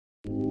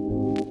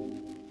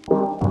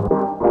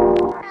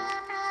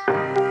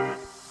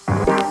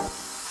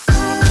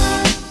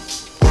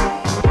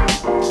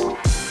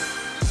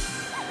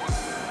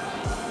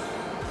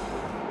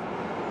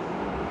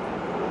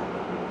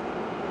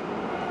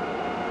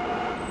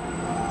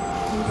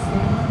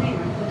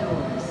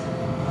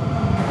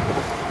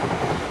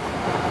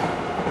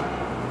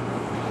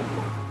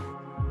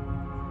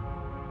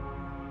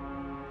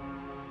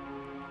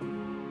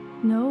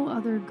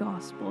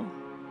gospel?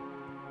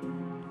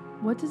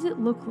 What does it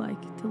look like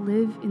to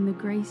live in the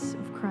grace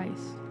of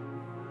Christ?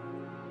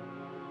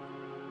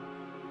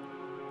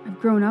 I've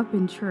grown up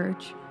in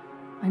church.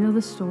 I know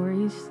the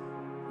stories,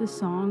 the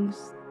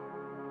songs,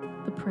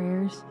 the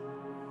prayers.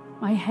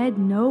 My head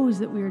knows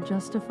that we are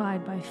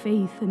justified by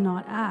faith and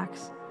not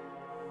acts.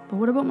 But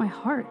what about my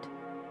heart?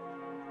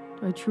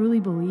 Do I truly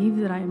believe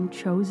that I am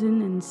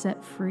chosen and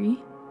set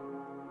free?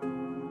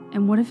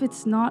 And what if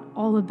it's not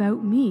all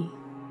about me?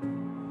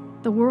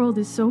 The world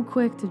is so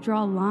quick to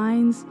draw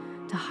lines,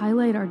 to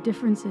highlight our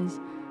differences,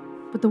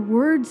 but the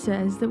Word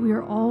says that we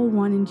are all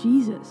one in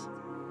Jesus,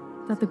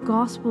 that the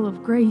gospel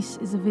of grace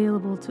is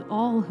available to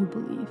all who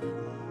believe.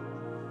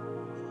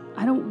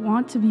 I don't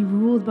want to be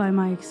ruled by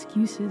my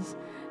excuses.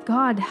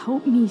 God,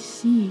 help me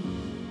see.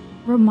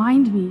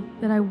 Remind me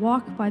that I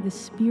walk by the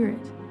Spirit,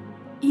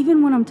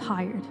 even when I'm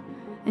tired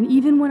and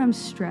even when I'm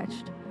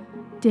stretched.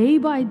 Day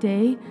by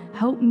day,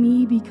 help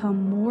me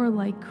become more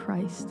like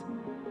Christ.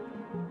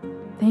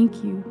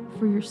 Thank you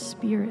for your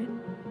Spirit,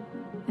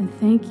 and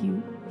thank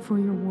you for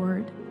your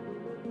Word.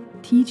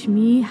 Teach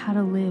me how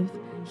to live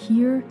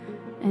here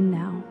and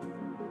now.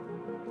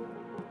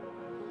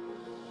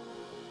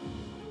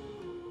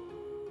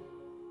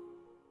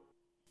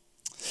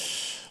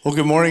 Well,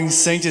 good morning,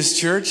 Sanctus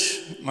Church.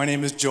 My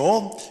name is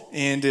Joel,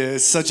 and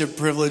it's such a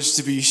privilege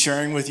to be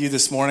sharing with you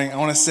this morning. I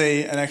want to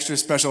say an extra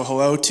special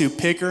hello to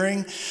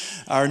Pickering,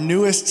 our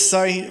newest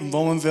site,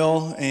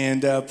 Bowmanville,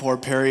 and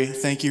Port Perry.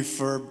 Thank you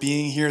for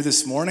being here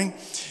this morning.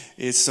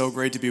 It's so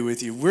great to be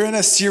with you. We're in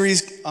a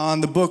series on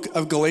the book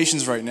of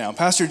Galatians right now.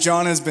 Pastor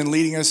John has been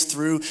leading us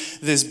through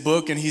this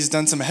book, and he's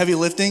done some heavy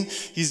lifting.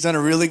 He's done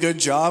a really good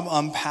job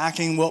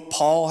unpacking what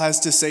Paul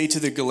has to say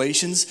to the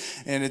Galatians,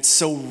 and it's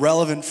so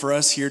relevant for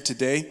us here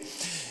today.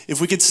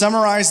 If we could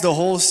summarize the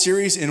whole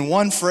series in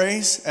one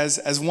phrase,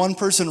 as one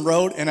person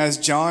wrote, and as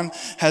John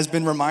has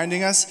been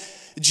reminding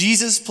us,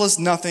 Jesus plus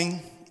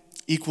nothing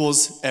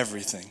equals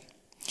everything.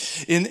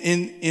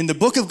 In the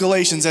book of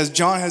Galatians, as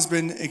John has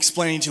been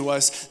explaining to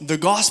us, the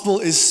gospel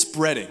is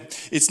spreading.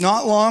 It's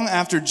not long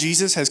after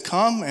Jesus has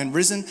come and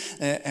risen,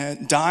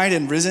 and died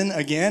and risen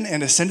again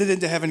and ascended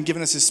into heaven,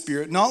 given us his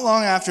Spirit. Not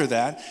long after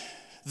that,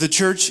 the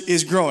church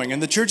is growing.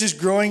 And the church is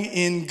growing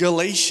in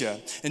Galatia.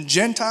 And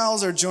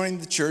Gentiles are joining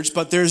the church,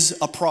 but there's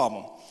a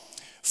problem.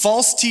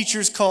 False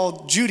teachers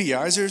called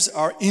Judaizers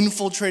are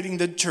infiltrating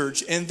the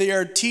church, and they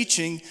are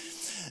teaching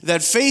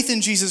that faith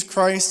in Jesus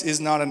Christ is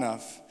not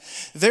enough.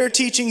 They're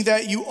teaching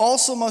that you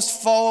also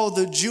must follow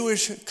the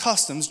Jewish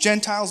customs,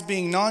 Gentiles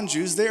being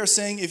non-Jews. They are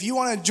saying if you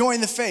want to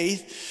join the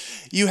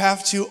faith, you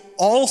have to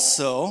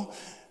also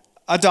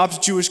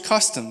adopt Jewish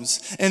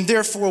customs. And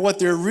therefore, what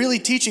they're really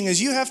teaching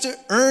is you have to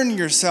earn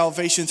your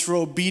salvation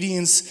through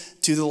obedience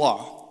to the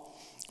law.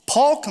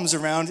 Paul comes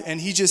around and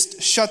he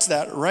just shuts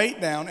that right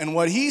down. And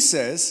what he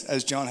says,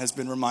 as John has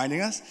been reminding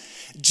us,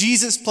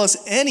 Jesus plus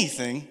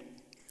anything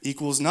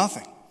equals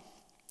nothing.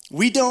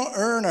 We don't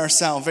earn our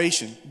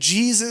salvation.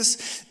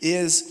 Jesus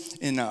is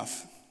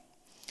enough.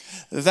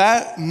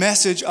 That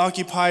message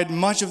occupied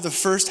much of the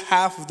first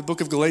half of the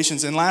book of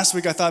Galatians. And last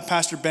week I thought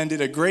Pastor Ben did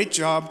a great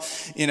job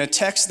in a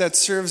text that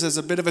serves as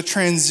a bit of a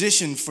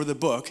transition for the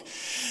book.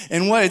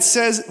 And what it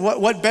says,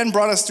 what Ben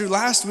brought us through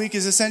last week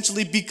is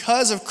essentially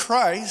because of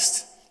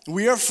Christ,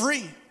 we are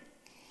free.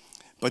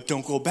 But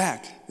don't go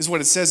back. This is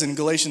what it says in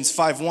Galatians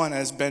 5:1,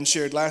 as Ben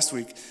shared last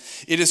week.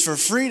 It is for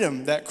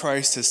freedom that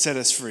Christ has set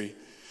us free.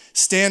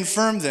 Stand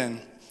firm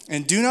then,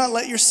 and do not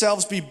let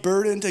yourselves be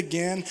burdened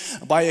again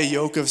by a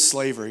yoke of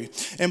slavery.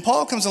 And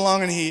Paul comes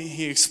along and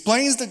he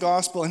explains the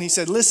gospel, and he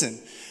said,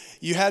 listen,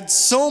 you had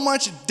so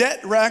much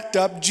debt racked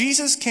up.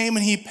 Jesus came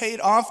and he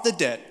paid off the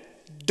debt.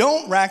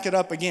 Don't rack it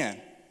up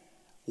again.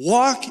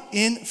 Walk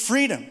in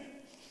freedom.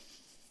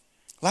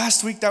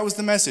 Last week, that was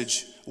the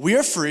message. We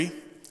are free,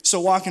 so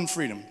walk in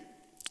freedom.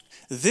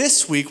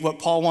 This week, what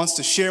Paul wants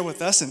to share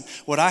with us and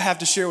what I have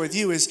to share with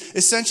you is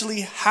essentially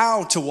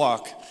how to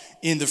walk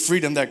in the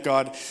freedom that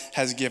God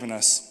has given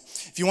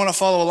us. If you want to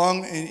follow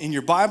along in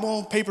your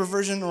Bible, paper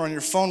version, or on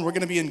your phone, we're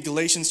going to be in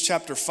Galatians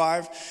chapter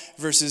 5,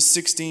 verses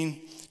 16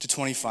 to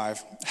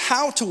 25.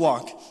 How to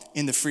walk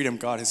in the freedom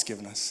God has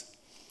given us.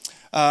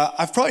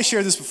 I've probably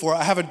shared this before.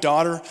 I have a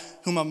daughter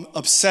whom I'm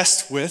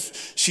obsessed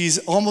with. She's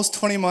almost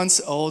 20 months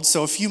old,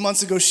 so a few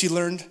months ago she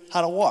learned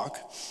how to walk.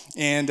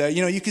 And,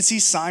 you can see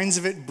signs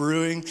of it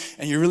brewing,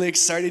 and you're really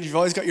excited. You've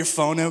always got your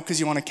phone out because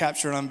you want to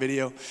capture it on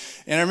video.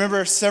 And I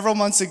remember several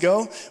months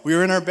ago, we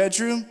were in our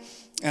bedroom,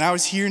 and I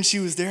was here, and she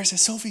was there. I said,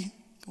 Sophie,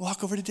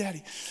 walk over to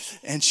Daddy.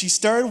 And she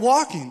started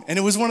walking, and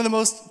it was one of the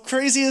most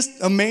craziest,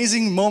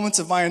 amazing moments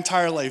of my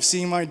entire life,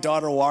 seeing my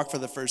daughter walk for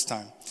the first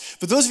time.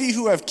 For those of you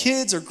who have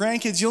kids or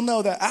grandkids, you'll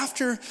know that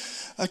after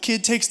a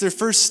kid takes their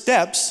first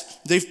steps,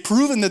 they've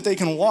proven that they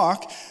can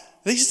walk,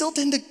 they still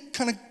tend to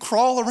kind of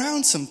crawl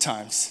around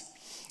sometimes.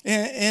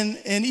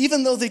 And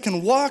even though they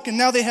can walk and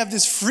now they have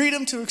this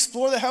freedom to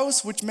explore the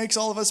house, which makes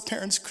all of us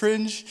parents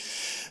cringe,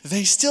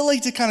 they still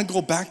like to kind of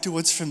go back to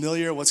what's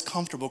familiar, what's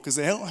comfortable, because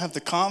they don't have the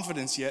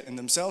confidence yet in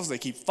themselves. They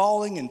keep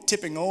falling and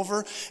tipping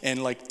over,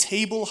 and like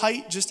table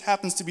height just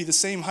happens to be the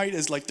same height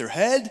as like their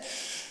head.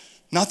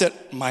 Not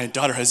that my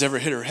daughter has ever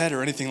hit her head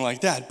or anything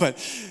like that, but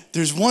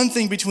there's one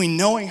thing between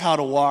knowing how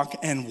to walk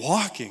and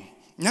walking.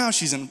 Now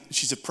she's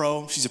a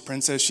pro, she's a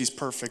princess, she's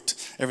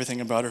perfect.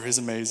 Everything about her is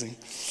amazing.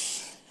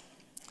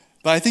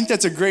 But I think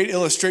that's a great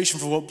illustration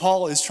for what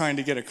Paul is trying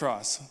to get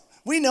across.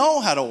 We know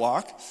how to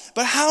walk,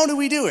 but how do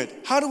we do it?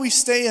 How do we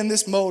stay in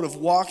this mode of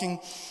walking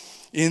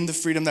in the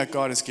freedom that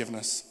God has given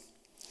us?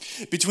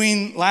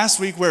 Between last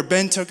week where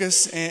Ben took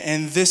us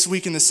and this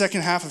week in the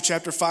second half of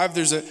chapter 5,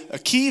 there's a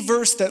key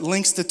verse that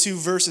links the two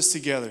verses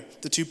together,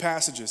 the two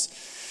passages.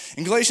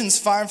 In Galatians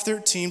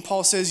 5:13,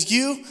 Paul says,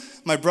 "You,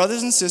 my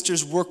brothers and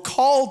sisters, were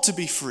called to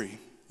be free.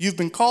 You've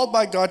been called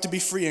by God to be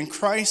free, and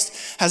Christ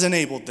has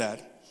enabled that.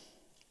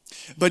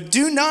 But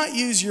do not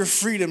use your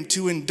freedom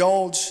to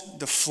indulge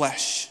the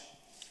flesh."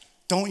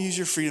 Don't use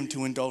your freedom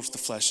to indulge the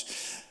flesh.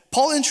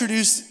 Paul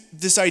introduced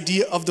this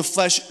idea of the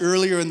flesh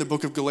earlier in the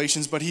book of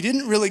Galatians, but he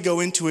didn't really go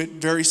into it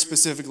very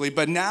specifically.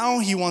 But now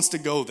he wants to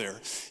go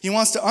there. He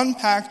wants to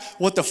unpack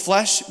what the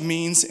flesh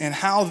means and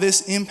how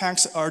this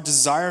impacts our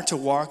desire to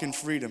walk in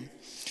freedom.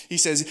 He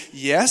says,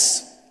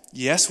 yes,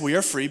 we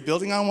are free.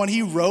 Building on what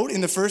he wrote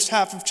in the first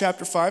half of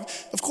chapter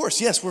 5, of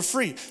course, yes, we're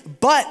free.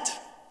 But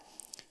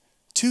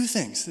two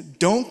things.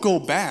 Don't go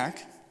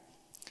back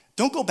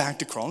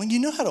to crawling. You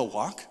know how to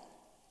walk.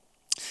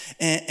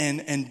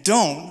 And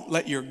don't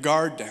let your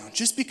guard down.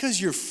 Just because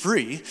you're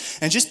free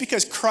and just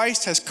because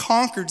Christ has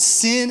conquered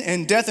sin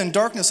and death and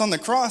darkness on the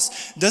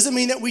cross doesn't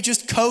mean that we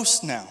just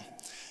coast now.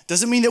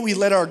 Doesn't mean that we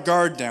let our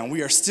guard down.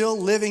 We are still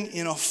living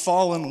in a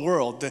fallen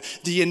world. The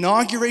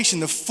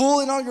full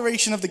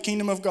inauguration of the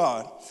kingdom of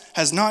God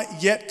has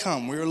not yet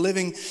come. We are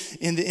living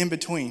in the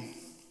in-between.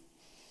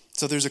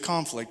 So there's a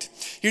conflict.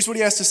 Here's what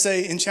he has to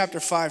say in chapter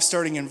 5,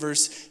 starting in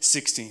verse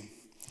 16.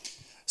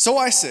 "So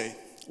I say,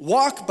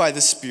 walk by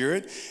the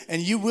Spirit,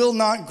 and you will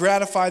not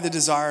gratify the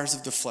desires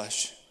of the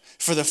flesh.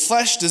 For the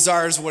flesh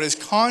desires what is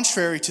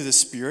contrary to the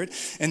Spirit,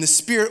 and the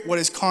Spirit what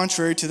is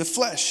contrary to the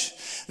flesh.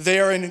 They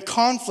are in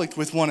conflict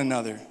with one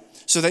another,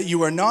 so that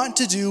you are not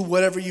to do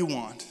whatever you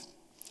want.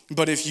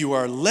 But if you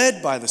are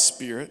led by the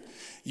Spirit,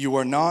 you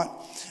are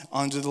not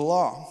under the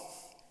law."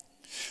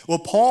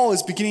 What Paul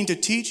is beginning to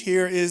teach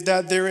here is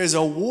that there is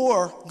a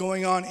war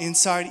going on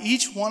inside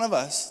each one of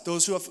us.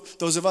 Those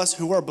of us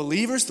who are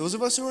believers, those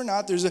of us who are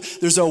not,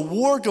 there's a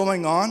war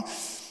going on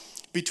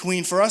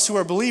between, for us who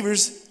are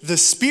believers, the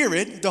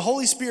Spirit, the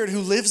Holy Spirit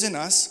who lives in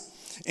us,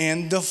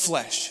 and the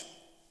flesh.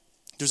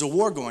 There's a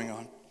war going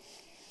on.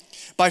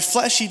 By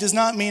flesh, he does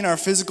not mean our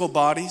physical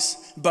bodies,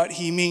 but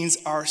he means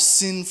our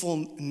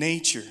sinful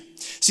nature.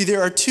 See,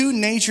 there are two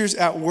natures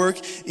at work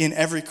in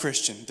every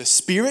Christian, the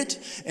Spirit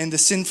and the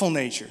sinful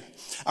nature.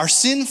 Our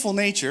sinful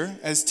nature,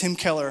 as Tim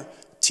Keller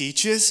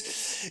teaches,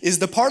 is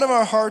the part of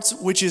our hearts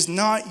which is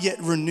not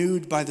yet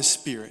renewed by the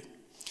Spirit.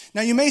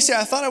 Now you may say,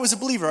 I thought I was a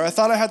believer. I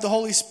thought I had the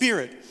Holy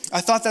Spirit.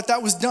 I thought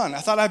that was done. I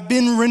thought I've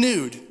been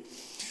renewed.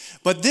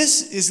 But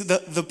this is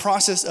the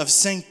process of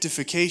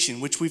sanctification,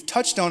 which we've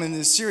touched on in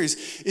this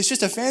series. It's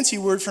just a fancy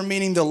word for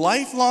meaning the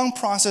lifelong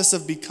process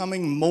of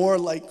becoming more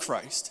like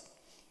Christ.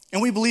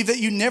 And we believe that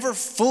you never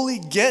fully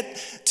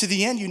get to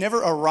the end. You never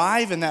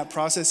arrive in that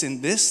process in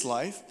this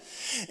life.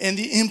 And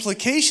the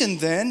implication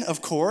then,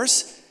 of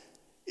course,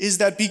 is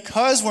that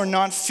because we're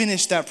not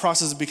finished that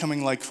process of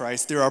becoming like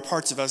Christ, there are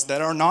parts of us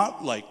that are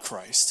not like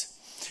Christ.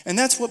 And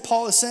that's what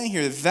Paul is saying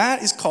here.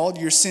 That is called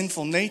your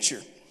sinful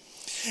nature.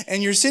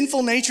 And your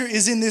sinful nature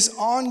is in this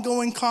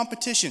ongoing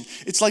competition.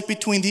 It's like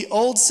between the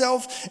old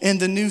self and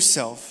the new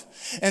self.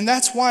 And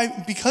that's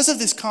why, because of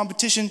this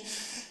competition,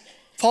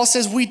 Paul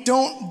says we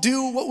don't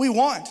do what we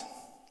want.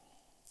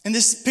 And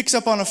this picks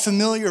up on a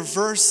familiar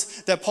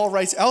verse that Paul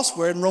writes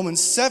elsewhere in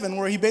Romans 7,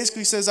 where he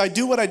basically says, I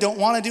do what I don't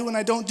want to do, and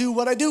I don't do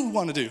what I do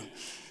want to do.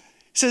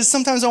 He says,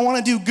 sometimes I want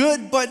to do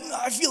good, but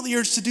I feel the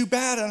urge to do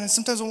bad. And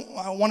sometimes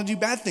I want to do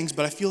bad things,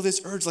 but I feel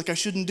this urge like I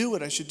shouldn't do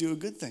it. I should do a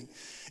good thing.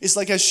 It's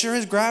like as sure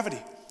as gravity.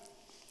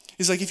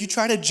 It's like if you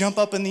try to jump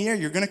up in the air,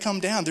 you're going to come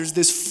down. There's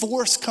this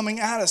force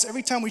coming at us.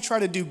 Every time we try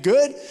to do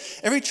good,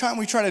 every time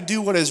we try to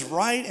do what is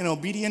right and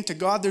obedient to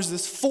God, there's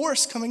this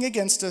force coming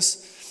against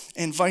us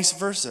and vice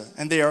versa.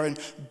 And they are in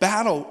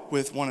battle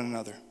with one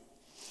another.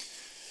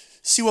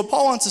 See, what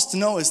Paul wants us to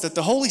know is that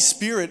the Holy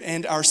Spirit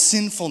and our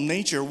sinful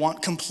nature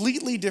want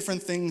completely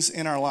different things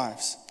in our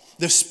lives.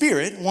 The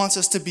Spirit wants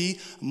us to be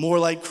more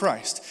like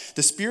Christ.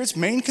 The Spirit's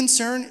main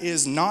concern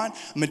is not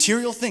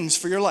material things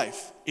for your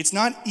life. It's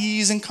not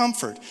ease and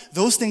comfort.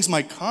 Those things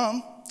might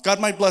come. God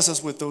might bless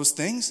us with those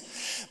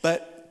things.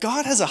 But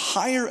God has a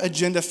higher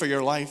agenda for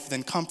your life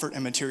than comfort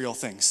and material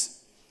things.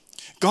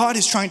 God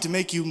is trying to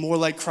make you more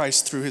like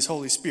Christ through his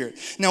Holy Spirit.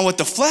 Now, what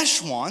the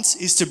flesh wants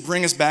is to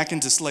bring us back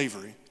into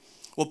slavery.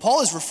 What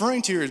Paul is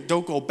referring to here,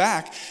 don't go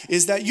back,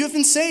 is that you have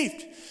been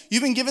saved.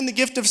 You've been given the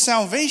gift of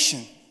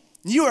salvation.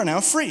 You are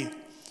now free.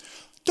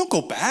 Don't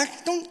go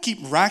back. Don't keep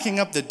racking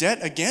up the debt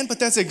again. But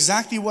that's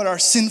exactly what our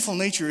sinful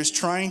nature is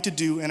trying to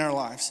do in our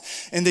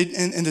lives. And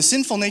the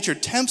sinful nature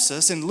tempts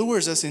us and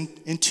lures us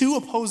in two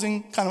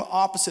opposing, kind of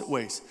opposite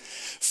ways.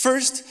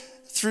 First,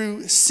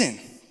 through sin.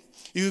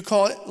 You could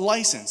call it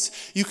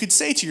license. You could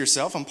say to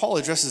yourself, and Paul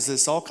addresses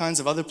this all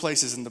kinds of other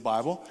places in the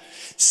Bible,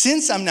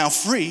 since I'm now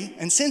free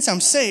and since I'm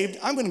saved,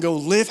 I'm going to go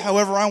live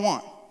however I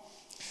want.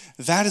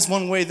 That is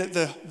one way that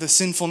the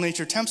sinful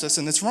nature tempts us,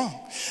 and it's wrong.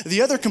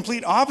 The other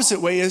complete opposite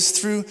way is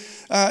through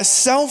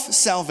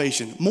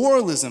self-salvation,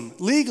 moralism,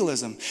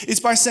 legalism. It's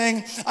by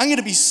saying, I'm going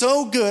to be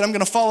so good, I'm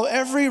going to follow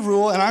every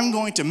rule, and I'm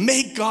going to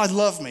make God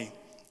love me.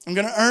 I'm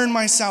going to earn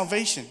my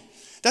salvation.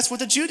 That's what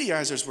the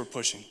Judaizers were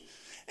pushing.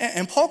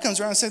 And Paul comes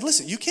around and said,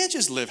 listen, you can't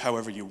just live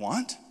however you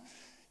want.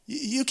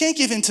 You can't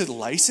give in to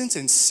license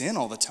and sin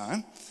all the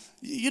time.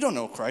 You don't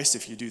know Christ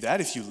if you do that,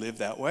 if you live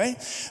that way.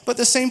 But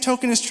the same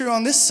token is true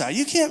on this side.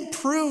 You can't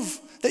prove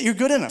that you're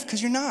good enough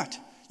because you're not.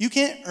 You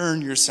can't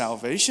earn your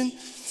salvation.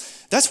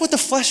 That's what the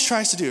flesh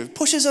tries to do. It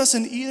pushes us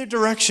in either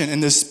direction,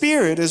 and the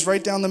Spirit is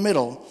right down the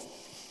middle.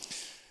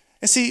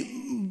 And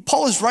see,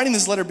 Paul is writing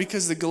this letter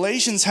because the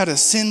Galatians had a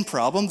sin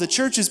problem. The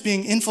church is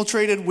being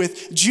infiltrated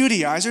with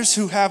Judaizers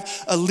who have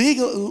a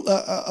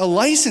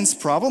license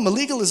problem, a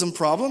legalism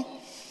problem.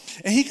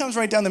 And he comes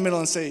right down the middle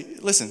and say,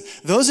 listen,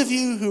 those of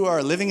you who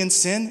are living in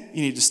sin,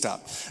 you need to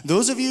stop.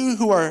 Those of you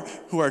who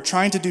are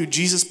trying to do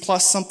Jesus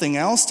plus something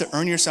else to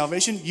earn your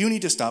salvation, you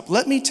need to stop.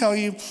 Let me tell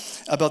you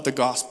about the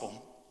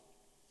gospel.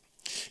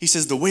 He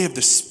says the way of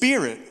the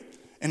Spirit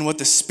and what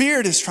the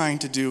Spirit is trying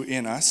to do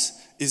in us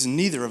is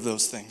neither of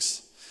those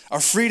things. Our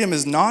freedom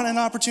is not an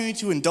opportunity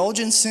to indulge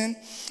in sin,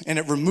 and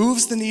it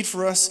removes the need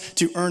for us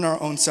to earn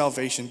our own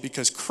salvation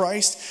because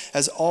Christ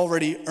has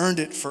already earned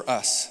it for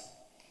us.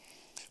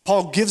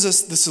 Paul gives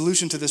us the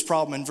solution to this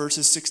problem in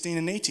verses 16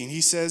 and 18.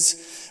 He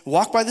says,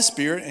 walk by the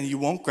Spirit and you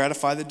won't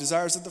gratify the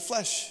desires of the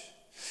flesh.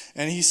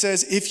 And he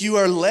says, if you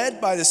are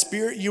led by the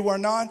Spirit, you are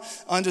not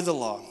under the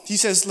law. He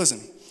says,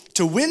 listen,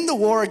 to win the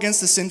war against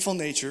the sinful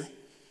nature,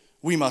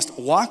 we must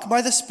walk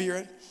by the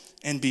Spirit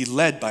and be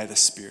led by the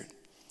Spirit.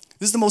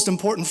 This is the most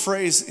important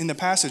phrase in the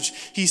passage.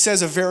 He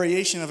says a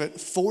variation of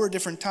it 4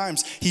 different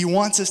times. He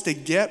wants us to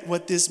get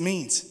what this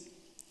means.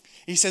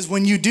 He says,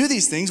 when you do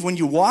these things, when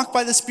you walk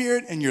by the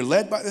Spirit and you're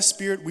led by the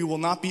Spirit, we will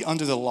not be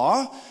under the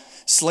law,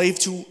 slave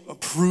to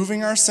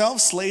proving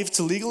ourselves, slave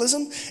to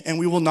legalism, and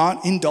we will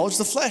not indulge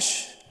the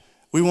flesh.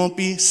 We won't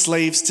be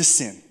slaves to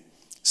sin,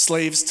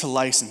 slaves to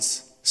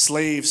license,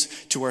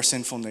 slaves to our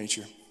sinful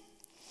nature.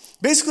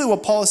 Basically,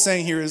 what Paul is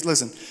saying here is,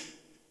 listen,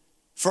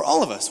 for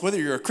all of us, whether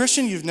you're a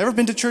Christian, you've never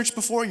been to church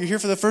before, you're here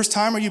for the first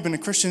time, or you've been a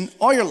Christian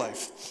all your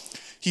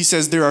life, he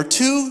says there are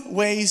 2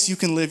 ways you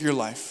can live your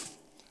life.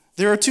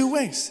 There are 2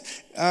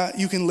 ways.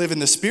 You can live in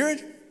the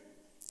Spirit,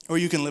 or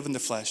you can live in the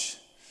flesh.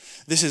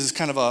 This is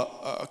kind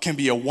of can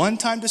be a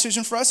one-time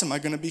decision for us. Am I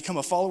going to become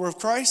a follower of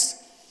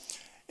Christ?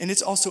 And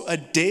it's also a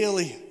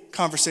daily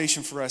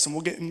conversation for us, and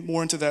we'll get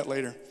more into that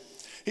later.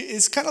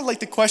 It's kind of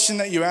like the question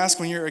that you ask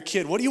when you're a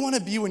kid. What do you want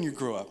to be when you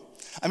grow up?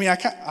 I mean,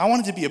 I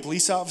wanted to be a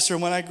police officer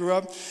when I grew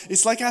up.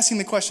 It's like asking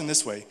the question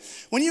this way.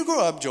 When you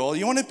grow up, Joel,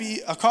 you want to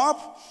be a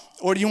cop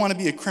or do you want to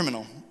be a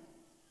criminal?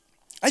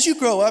 As you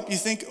grow up, you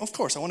think, of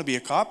course, I want to be a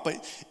cop,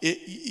 but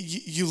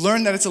you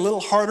learn that it's a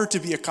little harder to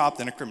be a cop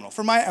than a criminal.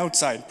 From my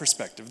outside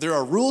perspective, there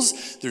are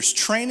rules, there's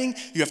training,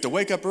 you have to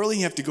wake up early,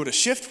 you have to go to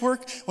shift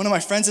work. One of my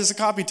friends is a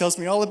cop, he tells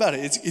me all about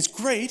it. It's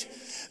great,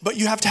 but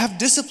you have to have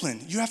discipline.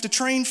 You have to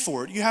train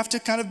for it. You have to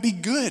kind of be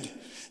good.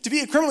 To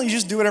be a criminal, you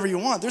just do whatever you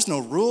want. There's no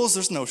rules,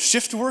 there's no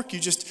shift work, you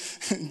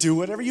just do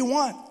whatever you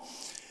want.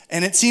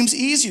 And it seems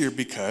easier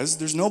because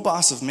there's no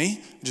boss of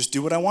me, I just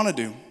do what I want to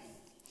do.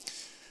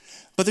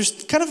 But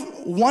there's kind of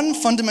one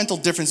fundamental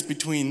difference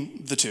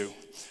between the 2.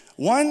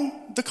 One,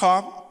 the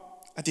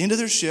cop, at the end of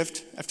their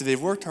shift, after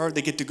they've worked hard,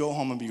 they get to go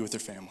home and be with their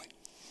family.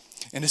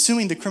 And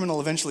assuming the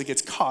criminal eventually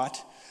gets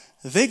caught,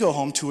 they go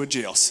home to a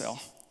jail cell.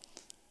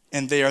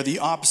 And they are the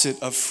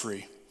opposite of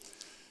free.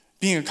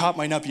 Being a cop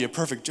might not be a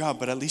perfect job,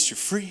 but at least you're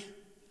free.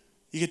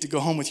 You get to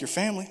go home with your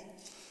family.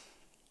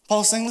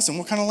 Paul's saying, listen,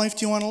 what kind of life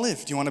do you want to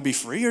live? Do you want to be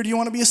free or do you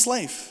want to be a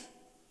slave?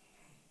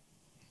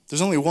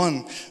 There's only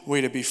one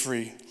way to be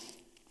free.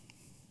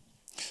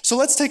 So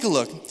let's take a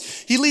look.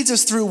 He leads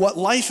us through what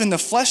life in the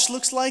flesh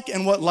looks like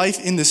and what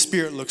life in the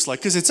Spirit looks like,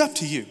 because it's up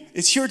to you.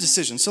 It's your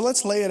decision. So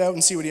let's lay it out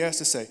and see what he has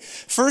to say.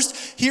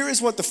 First, here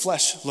is what the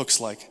flesh looks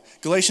like.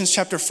 Galatians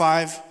chapter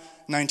 5,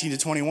 19 to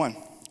 21.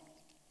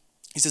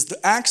 He says,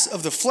 the acts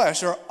of the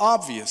flesh are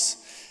obvious.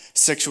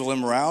 Sexual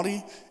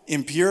immorality,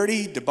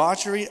 impurity,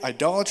 debauchery,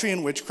 idolatry,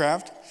 and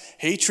witchcraft,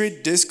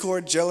 hatred,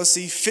 discord,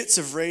 jealousy, fits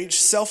of rage,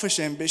 selfish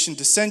ambition,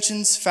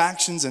 dissensions,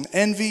 factions, and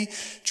envy,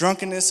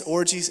 drunkenness,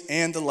 orgies,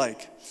 and the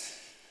like.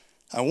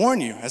 I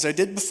warn you, as I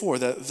did before,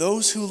 that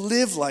those who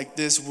live like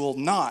this will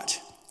not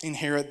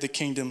inherit the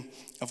kingdom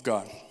of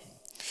God.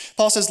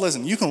 Paul says,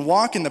 listen, you can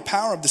walk in the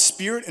power of the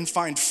Spirit and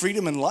find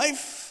freedom in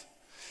life,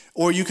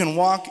 or you can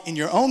walk in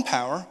your own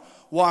power,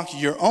 walk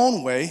your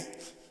own way,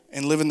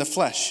 and live in the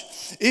flesh.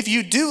 If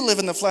you do live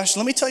in the flesh,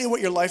 let me tell you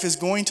what your life is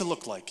going to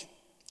look like.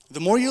 The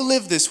more you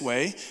live this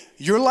way,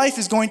 your life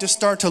is going to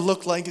start to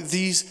look like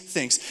these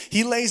things.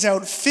 He lays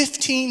out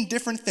 15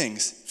 different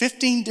things,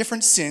 15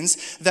 different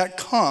sins that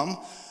come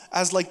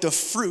as like the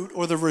fruit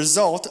or the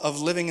result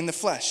of living in the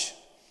flesh.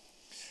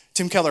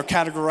 Tim Keller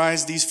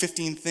categorized these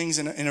 15 things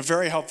in a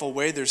very helpful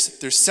way.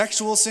 There's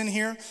sexual sin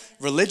here,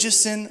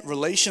 religious sin,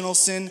 relational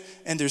sin,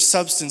 and there's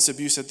substance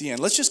abuse at the end.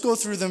 Let's just go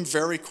through them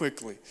very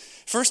quickly.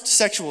 First,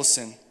 sexual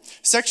sin.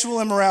 Sexual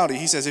immorality.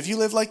 He says, if you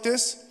live like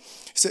this,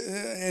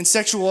 and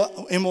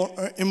sexual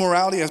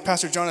immorality, as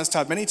Pastor John has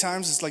taught many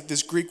times, is like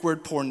this Greek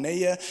word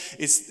porneia.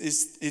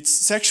 It's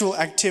sexual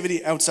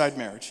activity outside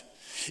marriage.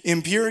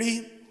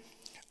 Impurity,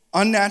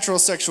 unnatural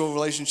sexual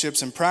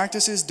relationships and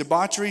practices,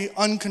 debauchery,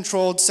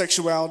 uncontrolled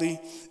sexuality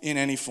in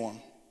any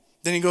form.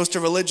 Then he goes to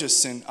religious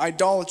sin,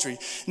 idolatry.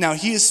 Now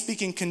he is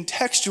speaking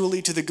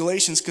contextually to the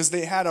Galatians because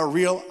they had a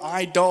real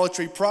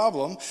idolatry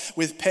problem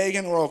with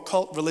pagan or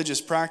occult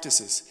religious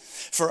practices.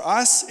 For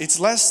us, it's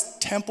less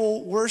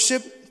temple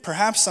worship,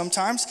 perhaps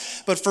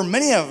sometimes, but for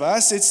many of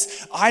us,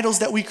 it's idols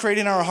that we create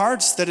in our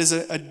hearts that is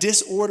a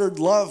disordered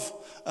love,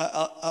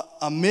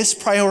 a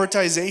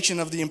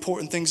misprioritization of the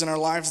important things in our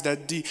lives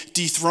that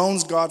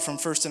dethrones God from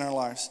first in our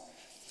lives.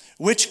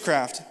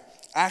 Witchcraft,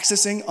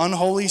 accessing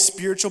unholy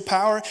spiritual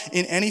power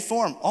in any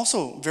form,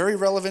 also very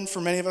relevant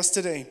for many of us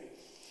today.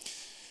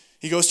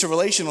 He goes to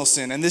relational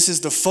sin, and this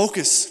is the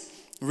focus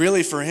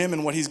really for him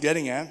and what he's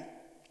getting at.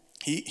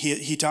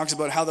 He talks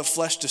about how the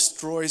flesh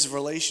destroys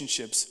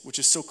relationships, which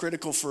is so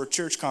critical for a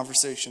church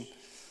conversation.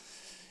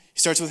 He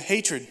starts with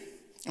hatred.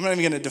 I'm not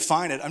even going to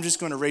define it. I'm just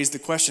going to raise the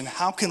question,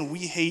 how can we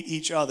hate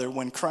each other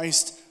when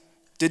Christ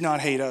did not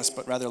hate us,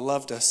 but rather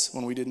loved us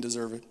when we didn't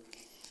deserve it?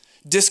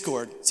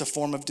 Discord, it's a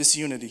form of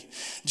disunity.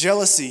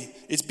 Jealousy,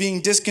 it's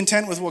being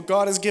discontent with what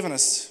God has given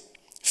us.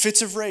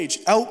 Fits of rage,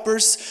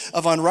 outbursts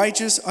of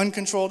unrighteous,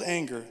 uncontrolled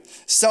anger.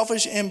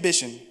 Selfish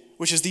ambition,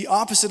 which is the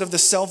opposite of the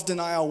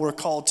self-denial we're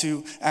called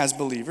to as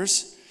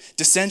believers.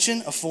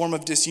 Dissension, a form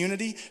of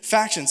disunity.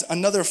 Factions,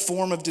 another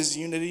form of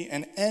disunity.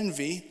 And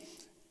envy,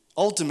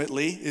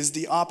 ultimately, is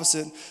the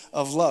opposite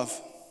of love.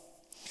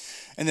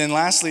 And then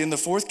lastly, in the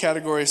fourth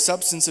category,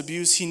 substance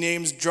abuse, he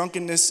names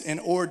drunkenness and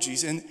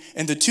orgies.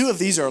 And the two of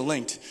these are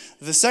linked.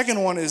 The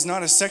second one is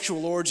not a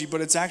sexual orgy,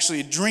 but it's actually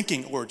a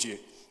drinking orgy.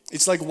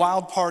 It's like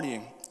wild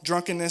partying.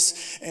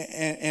 Drunkenness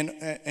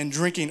and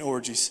drinking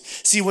orgies.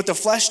 See, what the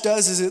flesh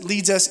does is it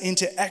leads us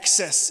into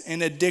excess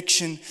and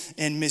addiction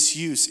and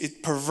misuse.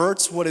 It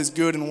perverts what is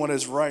good and what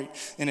is right,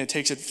 and it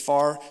takes it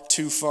far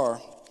too far.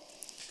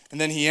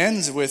 And then he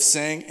ends with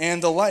saying,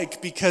 and the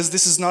like, because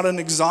this is not an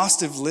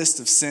exhaustive list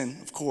of sin,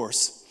 of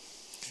course,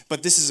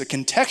 but this is a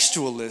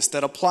contextual list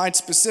that applied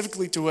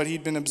specifically to what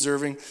he'd been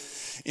observing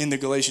in the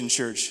Galatian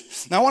church.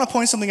 Now, I want to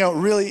point something out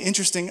really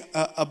interesting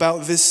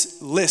about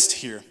this list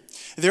here.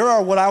 There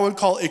are what I would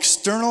call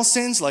external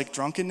sins like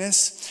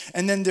drunkenness,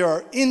 and then there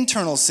are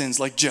internal sins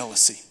like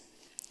jealousy.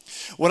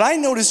 What I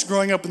noticed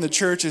growing up in the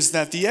church is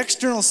that the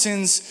external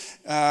sins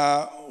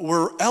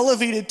were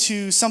elevated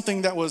to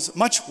something that was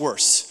much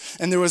worse,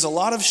 and there was a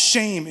lot of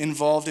shame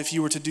involved if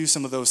you were to do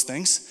some of those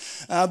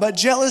things. But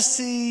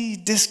jealousy,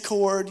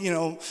 discord,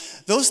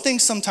 those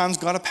things sometimes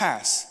got a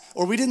pass.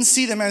 Or we didn't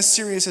see them as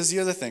serious as the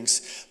other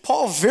things.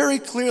 Paul very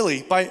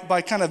clearly,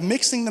 by kind of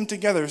mixing them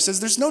together, says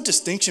there's no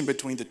distinction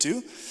between the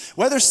two.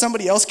 Whether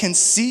somebody else can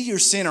see your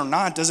sin or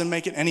not doesn't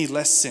make it any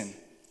less sin.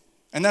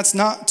 And that's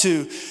not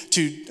to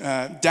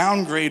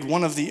downgrade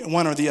one or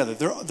the other.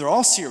 They're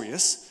all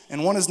serious,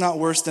 and one is not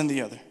worse than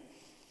the other.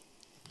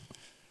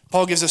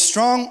 Paul gives a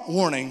strong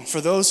warning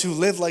for those who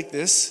live like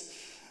this,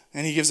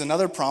 and he gives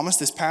another promise.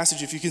 This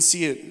passage, if you can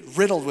see it,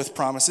 riddled with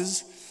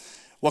promises.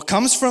 What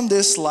comes from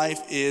this life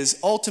is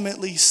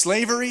ultimately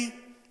slavery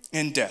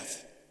and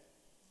death.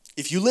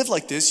 If you live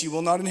like this, you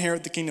will not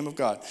inherit the kingdom of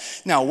God.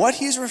 Now, what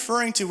he's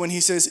referring to when he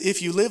says,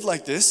 if you live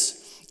like this,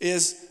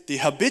 is the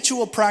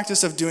habitual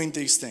practice of doing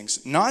these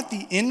things, not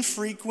the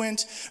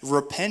infrequent,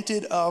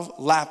 repented of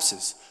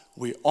lapses.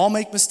 We all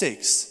make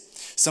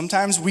mistakes.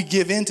 Sometimes we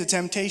give in to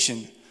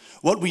temptation.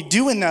 What we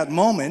do in that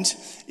moment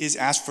is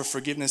ask for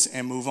forgiveness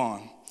and move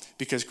on,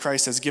 because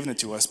Christ has given it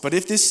to us. But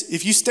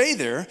if you stay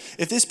there,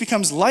 if this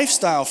becomes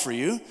lifestyle for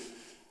you,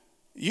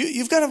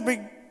 you've got a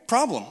big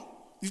problem.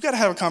 You've got to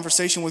have a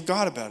conversation with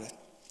God about it.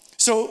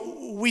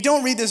 So we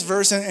don't read this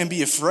verse and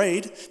be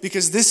afraid,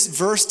 because this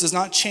verse does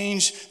not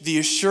change the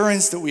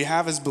assurance that we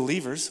have as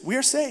believers. We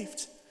are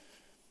saved.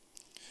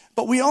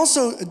 But we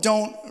also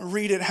don't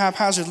read it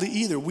haphazardly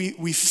either.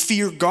 We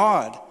fear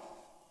God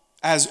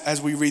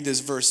as we read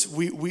this verse.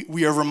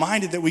 We are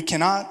reminded that we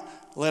cannot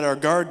let our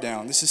guard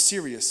down. This is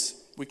serious.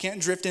 We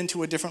can't drift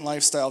into a different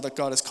lifestyle that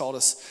God has called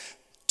us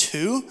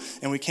to,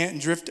 and we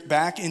can't drift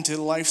back into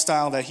the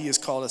lifestyle that he has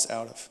called us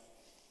out of.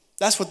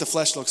 That's what the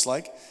flesh looks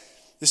like.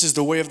 This is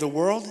the way of the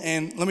world,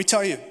 and let me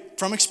tell you,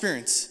 from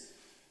experience,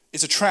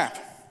 it's a trap.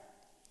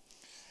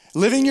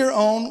 Living your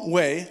own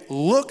way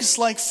looks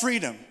like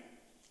freedom.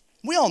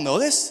 We all know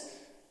this.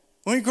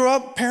 When we grow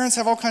up, parents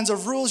have all kinds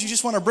of rules. You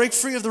just want to break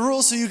free of the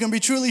rules so you can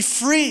be truly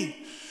free.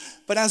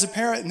 But as a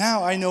parent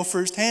now, I know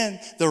firsthand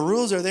the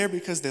rules are there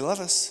because they love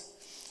us.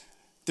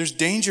 There's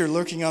danger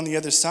lurking on the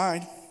other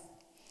side.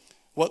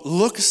 What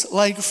looks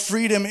like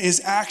freedom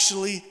is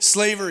actually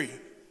slavery.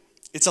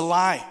 It's a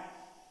lie.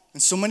 And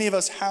so many of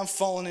us have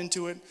fallen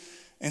into it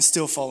and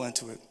still fall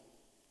into it.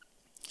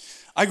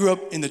 I grew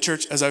up in the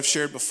church, as I've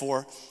shared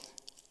before.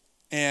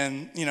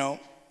 And,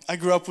 I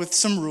grew up with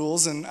some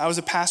rules, and I was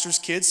a pastor's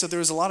kid, so there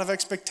was a lot of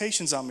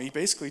expectations on me,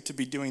 basically, to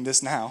be doing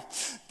this now.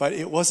 But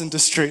it wasn't a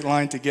straight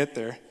line to get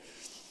there.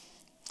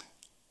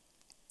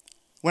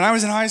 When I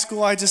was in high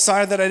school, I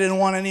decided that I didn't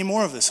want any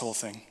more of this whole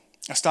thing.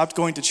 I stopped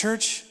going to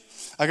church.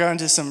 I got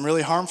into some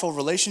really harmful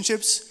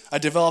relationships. I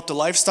developed a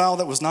lifestyle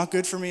that was not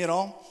good for me at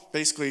all.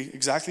 Basically,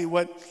 exactly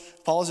what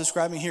Paul is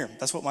describing here.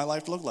 That's what my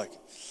life looked like.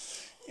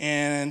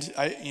 And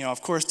I,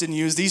 of course, didn't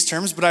use these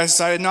terms, but I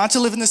decided not to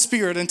live in the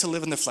spirit and to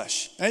live in the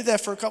flesh. I did that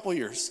for a couple of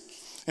years.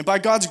 And by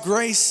God's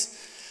grace,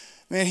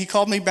 man, he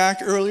called me back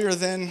earlier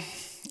than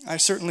I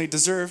certainly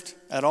deserved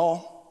at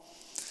all.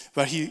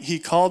 But he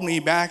called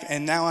me back,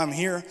 and now I'm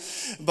here.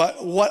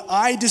 But what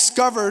I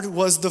discovered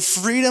was the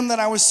freedom that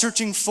I was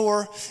searching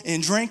for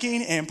in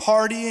drinking and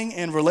partying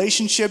and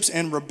relationships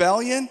and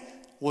rebellion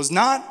was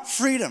not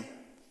freedom.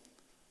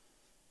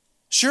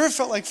 Sure, it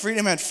felt like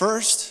freedom at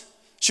first.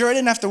 Sure, I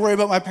didn't have to worry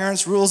about my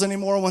parents' rules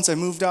anymore once I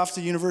moved off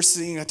to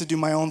university and got to do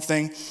my own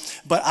thing.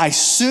 But I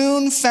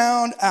soon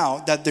found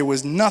out that there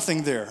was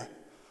nothing there.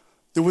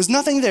 There was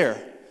nothing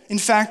there. In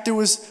fact, there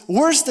was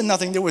worse than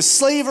nothing. There was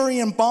slavery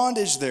and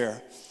bondage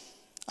there.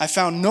 I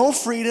found no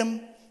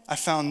freedom. I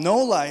found no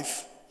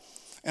life.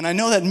 And I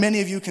know that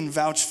many of you can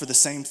vouch for the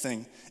same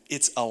thing.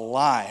 It's a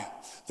lie.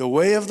 The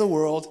way of the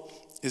world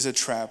is a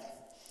trap.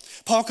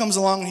 Paul comes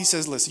along and he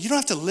says, listen, you don't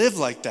have to live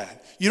like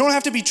that. You don't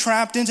have to be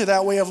trapped into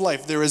that way of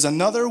life. There is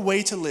another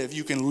way to live.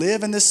 You can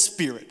live in the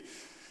Spirit.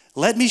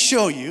 Let me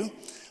show you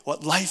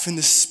what life in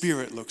the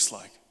Spirit looks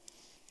like.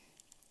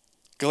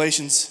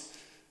 Galatians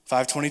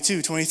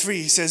 5:22-23,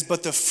 he says,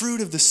 but the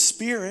fruit of the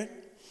Spirit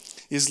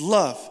is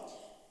love,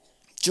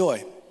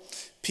 joy,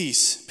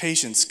 peace,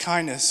 patience,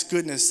 kindness,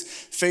 goodness,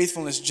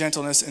 faithfulness,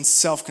 gentleness, and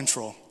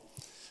self-control.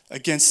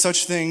 Against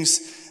such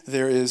things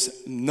there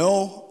is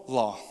no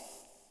law.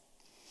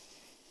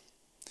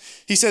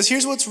 He says,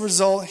 here's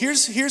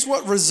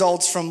what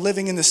results from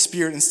living in the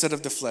Spirit instead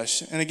of the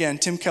flesh. And again,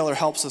 Tim Keller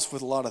helps us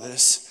with a lot of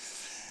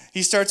this.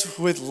 He starts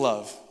with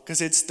love, because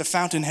it's the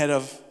fountainhead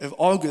of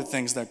all good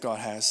things that God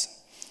has.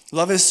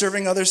 Love is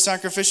serving others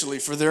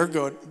sacrificially for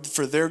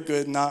their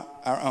good, not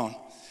our own.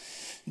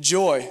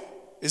 Joy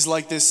is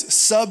like this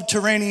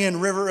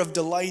subterranean river of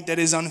delight that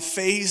is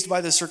unfazed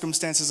by the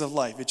circumstances of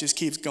life. It just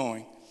keeps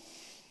going.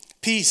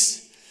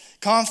 Peace,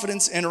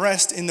 confidence, and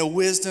rest in the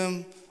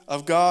wisdom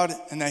of God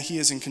and that He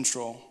is in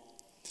control.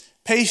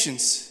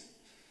 Patience,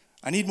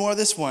 I need more of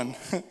this one.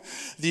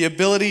 The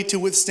ability to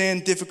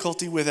withstand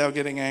difficulty without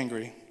getting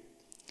angry.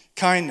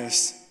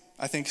 Kindness,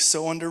 I think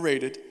so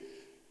underrated.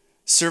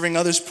 Serving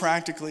others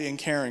practically and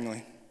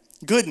caringly.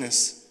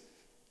 Goodness,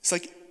 it's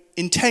like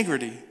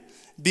integrity,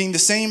 being the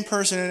same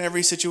person in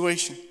every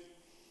situation.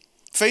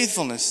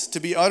 Faithfulness, to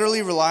be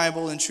utterly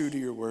reliable and true to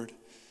your word.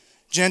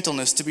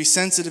 Gentleness, to be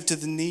sensitive to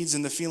the needs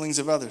and the feelings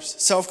of others.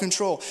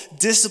 Self-control,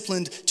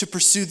 disciplined to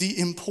pursue the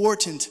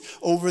important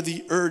over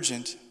the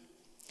urgent.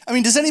 I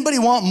mean, does anybody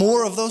want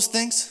more of those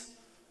things?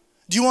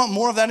 Do you want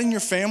more of that in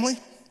your family?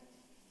 Do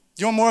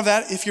you want more of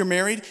that if you're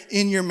married,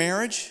 in your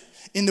marriage,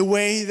 in the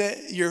way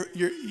that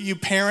you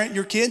parent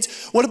your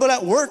kids? What about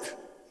at work?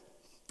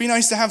 Be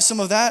nice to have some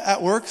of that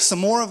at work, some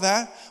more of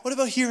that. What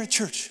about here at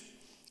church,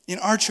 in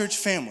our church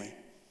family?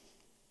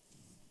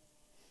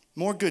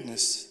 More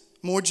goodness,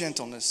 more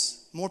gentleness,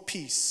 more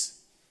peace,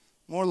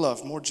 more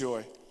love, more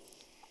joy.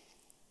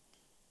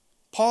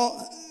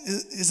 Paul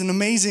is an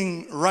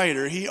amazing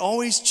writer. He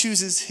always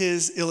chooses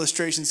his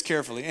illustrations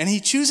carefully, and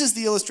he chooses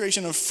the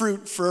illustration of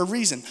fruit for a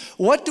reason.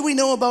 What do we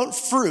know about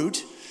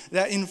fruit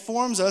that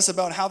informs us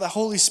about how the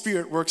Holy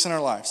Spirit works in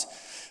our lives?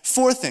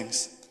 4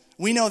 things.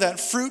 We know that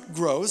fruit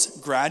grows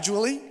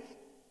gradually,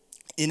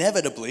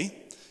 inevitably,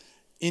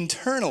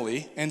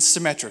 internally, and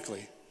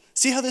symmetrically.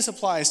 See how this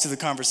applies to the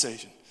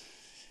conversation.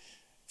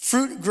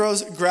 Fruit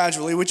grows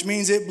gradually, which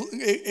means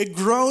it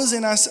grows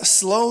in us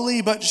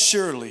slowly but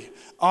surely,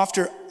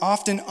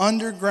 often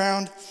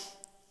underground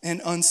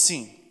and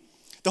unseen.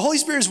 The Holy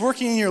Spirit is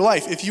working in your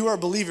life if you are a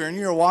believer and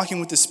you're walking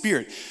with the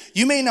Spirit.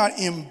 You may not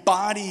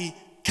embody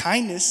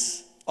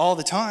kindness all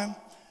the time,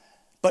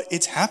 but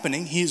it's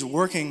happening. He's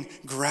working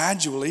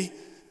gradually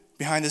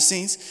behind the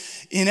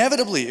scenes.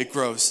 Inevitably, it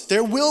grows.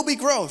 There will be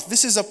growth.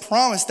 This is a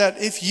promise that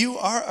if you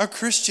are a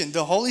Christian,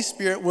 the Holy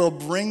Spirit will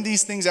bring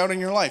these things out in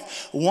your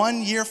life.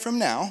 1 year from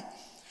now,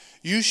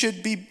 you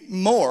should be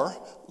more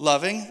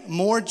loving,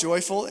 more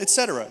joyful,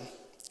 etc.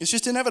 It's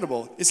just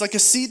inevitable. It's like a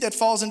seed that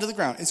falls into the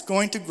ground. It's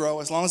going to grow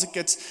as long as it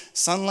gets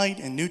sunlight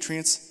and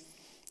nutrients,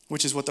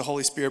 which is what the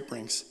Holy Spirit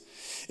brings.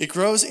 It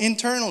grows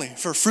internally.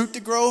 For fruit to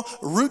grow,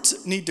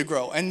 roots need to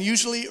grow. And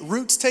usually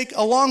roots take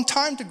a long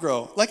time to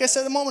grow. Like I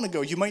said a moment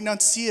ago, you might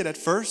not see it at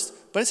first,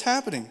 but it's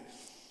happening.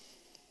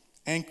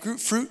 And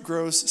fruit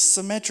grows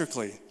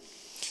symmetrically.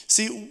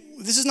 See,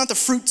 this is not the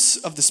fruits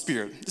of the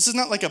Spirit. This is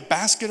not like a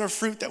basket of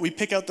fruit that we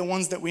pick out the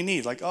ones that we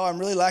need. Like, oh, I'm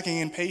really lacking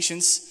in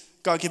patience.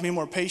 God, give me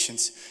more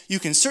patience. You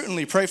can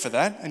certainly pray for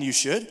that, and you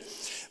should.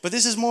 But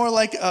this is more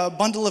like a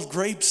bundle of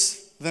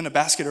grapes than a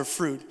basket of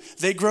fruit.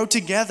 They grow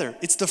together.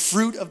 It's the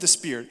fruit of the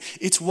Spirit.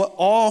 It's what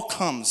all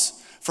comes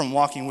from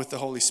walking with the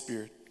Holy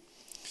Spirit.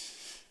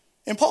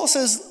 And Paul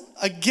says,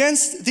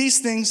 against these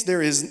things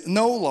there is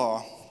no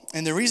law.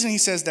 And the reason he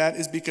says that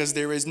is because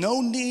there is no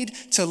need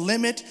to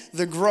limit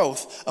the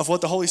growth of what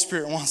the Holy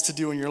Spirit wants to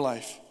do in your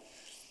life.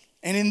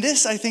 And in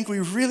this, I think we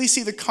really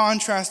see the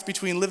contrast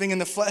between living in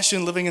the flesh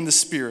and living in the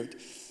Spirit.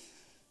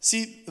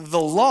 See,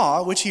 the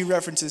law, which he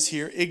references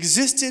here,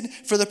 existed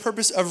for the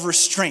purpose of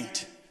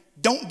restraint.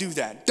 Don't do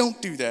that, don't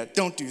do that,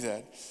 don't do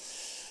that.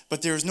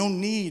 But there is no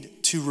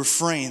need to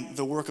refrain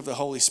the work of the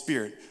Holy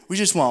Spirit. We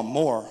just want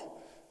more.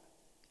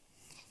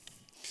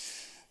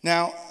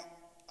 Now,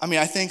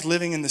 I think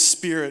living in the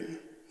Spirit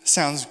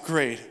sounds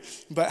great,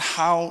 but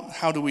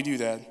how do we do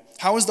that?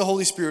 How is the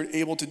Holy Spirit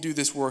able to do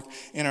this work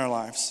in our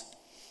lives?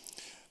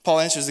 Paul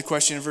answers the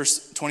question in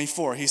verse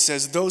 24. He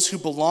says, those who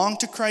belong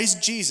to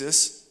Christ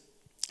Jesus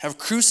have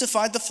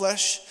crucified the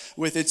flesh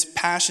with its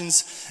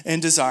passions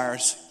and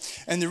desires.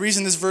 And the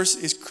reason this verse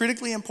is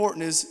critically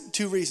important is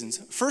two reasons.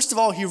 First of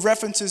all, he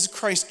references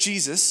Christ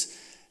Jesus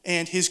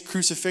and his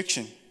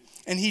crucifixion.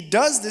 And he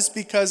does this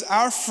because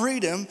our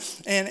freedom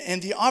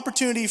and the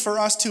opportunity for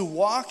us to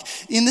walk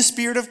in the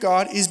Spirit of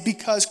God is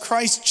because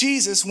Christ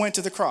Jesus went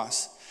to the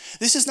cross.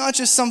 This is not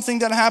just something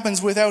that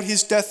happens without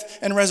his death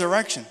and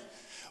resurrection.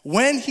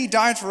 When he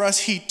died for us,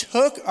 he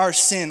took our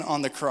sin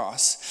on the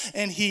cross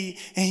and he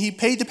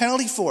paid the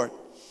penalty for it.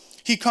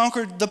 He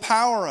conquered the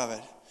power of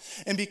it.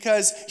 And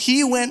because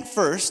he went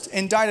first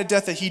and died a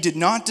death that he did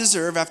not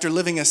deserve after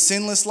living a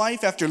sinless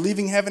life, after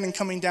leaving heaven and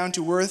coming down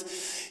to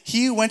earth,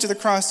 he went to the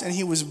cross and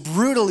he was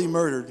brutally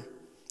murdered.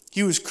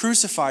 He was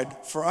crucified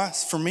for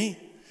us, for me.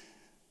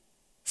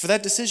 For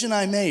that decision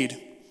I made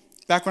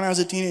back when I was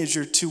a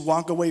teenager to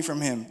walk away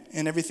from him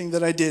and everything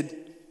that I did,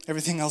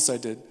 everything else I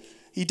did.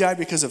 He died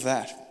because of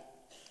that.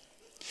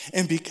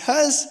 And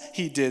because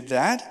he did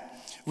that,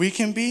 we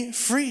can be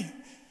free.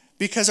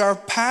 Because our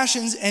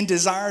passions and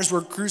desires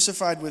were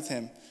crucified with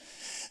him.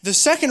 The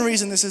second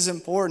reason this is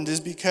important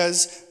is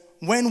because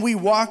when we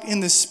walk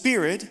in the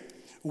Spirit,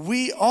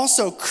 we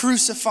also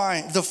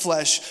crucify the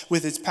flesh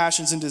with its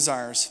passions and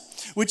desires,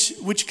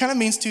 which kind of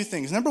means two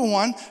things. Number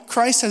one,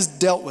 Christ has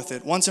dealt with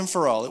it once and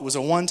for all. It was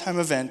a one-time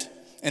event,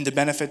 and the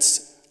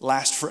benefits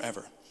last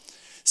forever.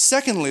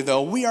 Secondly,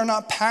 though, we are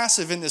not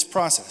passive in this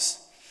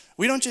process.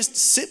 We don't just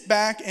sit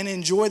back and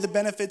enjoy the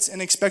benefits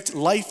and expect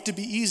life to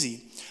be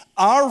easy.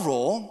 Our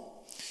role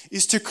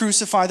is to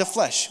crucify the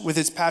flesh with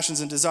its passions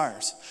and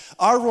desires.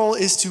 Our role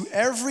is to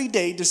every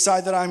day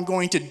decide that I'm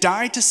going to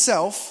die to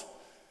self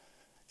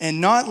and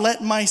not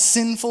let my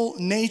sinful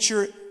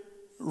nature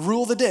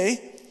rule the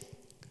day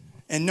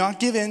and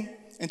not give in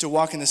and to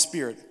walk in the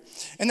Spirit.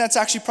 And that's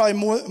actually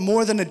probably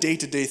more than a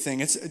day-to-day thing.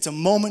 It's a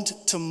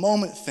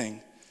moment-to-moment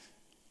thing.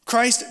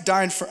 Christ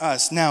died for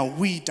us. Now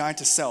we die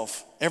to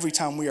self every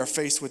time we are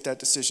faced with that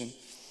decision.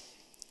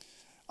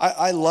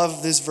 I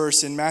love this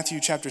verse in Matthew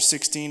chapter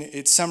 16.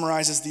 It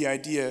summarizes the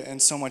idea and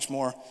so much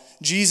more.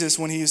 Jesus,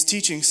 when he was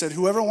teaching, said,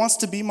 whoever wants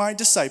to be my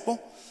disciple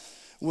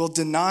will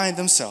deny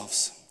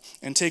themselves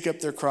and take up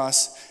their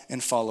cross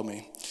and follow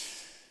me.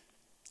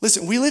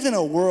 Listen, we live in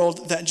a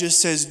world that just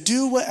says,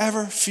 do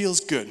whatever feels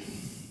good.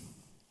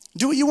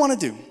 Do what you want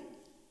to do.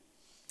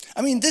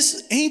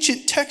 This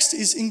ancient text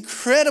is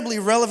incredibly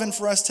relevant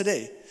for us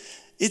today.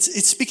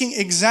 It's speaking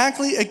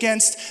exactly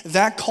against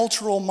that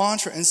cultural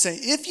mantra and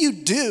saying, if you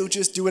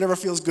just do whatever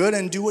feels good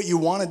and do what you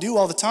want to do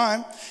all the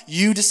time,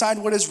 you decide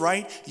what is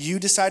right, you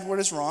decide what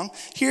is wrong,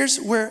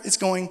 here's where it's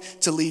going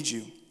to lead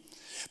you.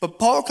 But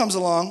Paul comes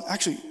along,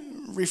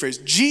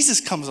 Jesus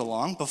comes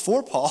along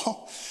before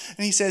Paul,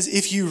 and he says,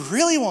 if you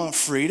really want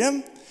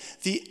freedom,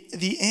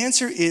 the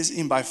answer is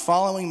in by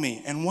following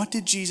me. And what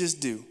did Jesus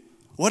do?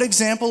 What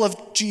example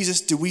of Jesus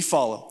do we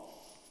follow?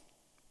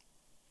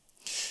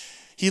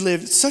 He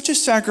lived such a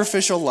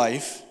sacrificial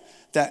life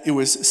that it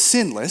was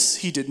sinless.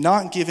 He did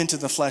not give into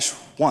the flesh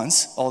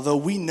once, although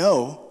we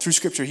know through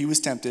Scripture he was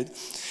tempted.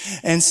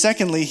 And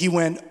secondly, he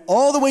went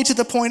all the way to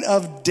the point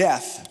of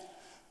death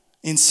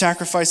in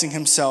sacrificing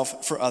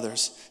himself for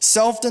others.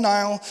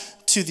 Self-denial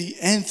to the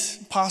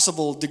nth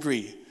possible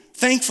degree.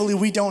 Thankfully,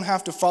 we don't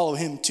have to follow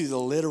him to the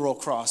literal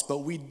cross, but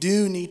we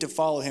do need to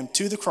follow him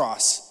to the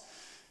cross,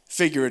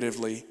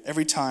 figuratively,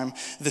 every time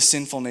the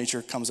sinful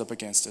nature comes up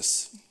against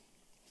us.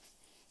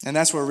 And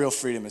that's where real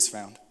freedom is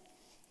found.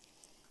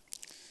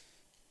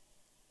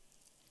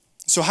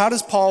 So how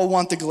does Paul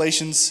want the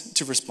Galatians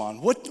to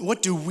respond?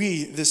 What do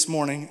we this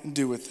morning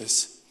do with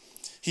this?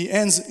 He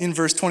ends in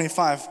verse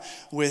 25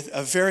 with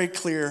a very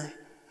clear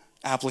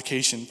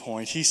application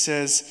point. He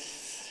says,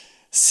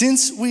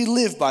 since we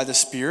live by the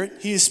Spirit,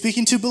 he is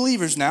speaking to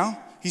believers now.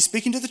 He's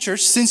speaking to the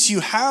church. Since you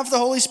have the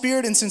Holy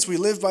Spirit and since we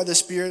live by the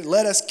Spirit,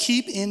 let us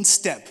keep in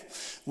step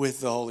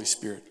with the Holy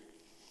Spirit.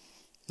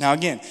 Now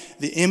again,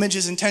 the image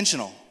is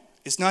intentional.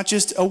 It's not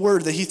just a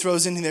word that he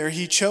throws in there.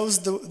 He chose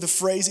the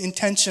phrase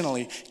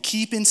intentionally.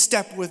 Keep in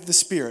step with the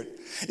Spirit.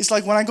 It's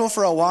like when I go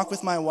for a walk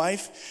with my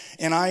wife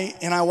and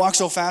I walk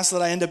so fast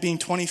that I end up being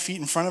 20 feet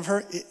in front of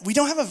her. We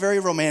don't have a very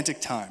romantic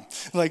time.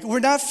 Like, we're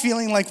not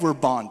feeling like we're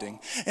bonding.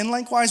 And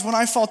likewise, when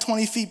I fall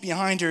 20 feet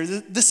behind her,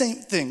 the same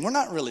thing. We're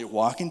not really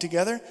walking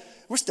together.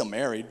 We're still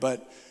married,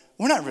 but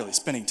we're not really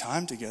spending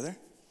time together.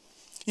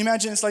 You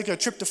imagine it's like a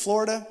trip to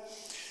Florida.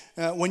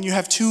 When you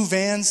have two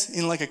vans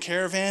in like a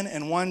caravan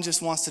and one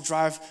just wants to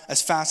drive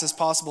as fast as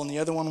possible and the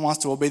other one wants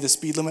to obey the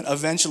speed limit,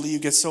 eventually you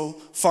get so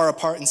far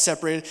apart and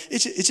separated, it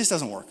just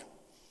doesn't work.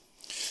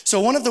 So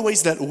one of the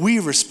ways that we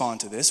respond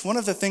to this, one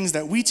of the things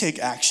that we take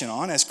action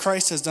on as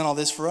Christ has done all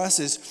this for us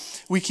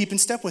is we keep in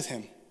step with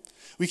him.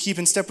 We keep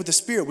in step with the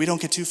Spirit. We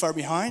don't get too far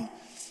behind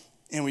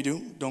and we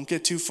don't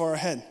get too far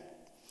ahead.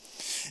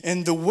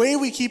 And the way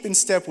we keep in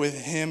step with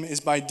him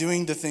is by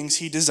doing the things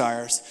he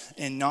desires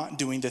and not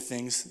doing the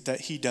things that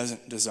he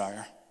doesn't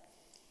desire.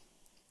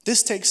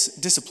 This takes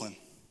discipline.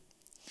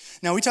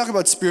 Now, we talk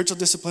about spiritual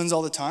disciplines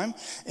all the time,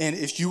 and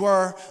if you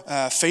are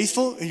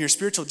faithful in your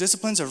spiritual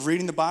disciplines of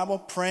reading the Bible,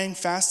 praying,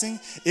 fasting,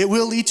 it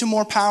will lead to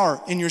more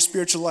power in your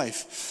spiritual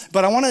life.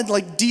 But I want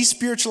to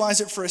de-spiritualize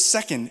it for a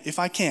second, if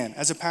I can,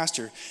 as a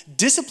pastor.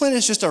 Discipline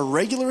is just a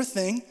regular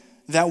thing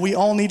that we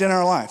all need in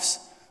our lives.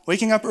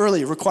 Waking up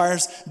early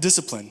requires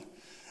discipline.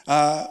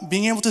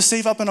 Being able to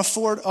save up and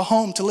afford a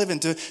home to live in,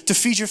 to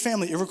feed your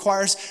family, it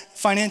requires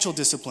financial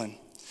discipline.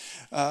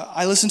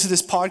 I listened to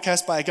this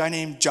podcast by a guy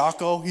named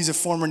Jocko. He's a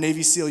former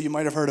Navy SEAL. You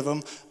might have heard of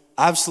him.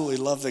 Absolutely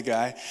love the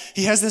guy.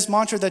 He has this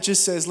mantra that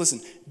just says,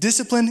 listen,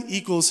 discipline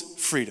equals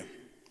freedom.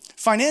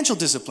 Financial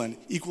discipline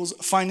equals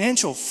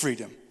financial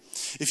freedom.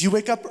 If you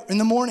wake up in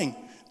the morning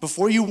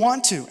before you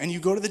want to and you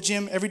go to the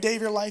gym every day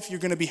of your life,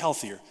 you're going to be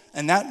healthier.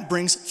 And that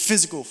brings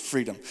physical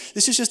freedom.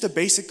 This is just a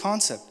basic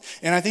concept.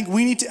 And I think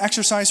we need to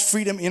exercise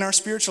freedom in our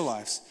spiritual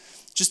lives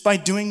just by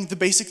doing the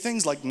basic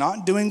things like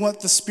not doing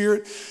what the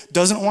Spirit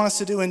doesn't want us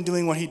to do and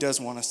doing what he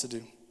does want us to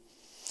do.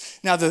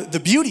 Now, the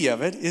beauty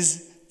of it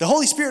is the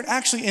Holy Spirit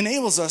actually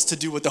enables us to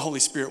do what the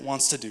Holy Spirit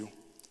wants to do.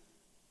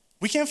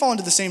 We can't fall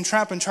into the same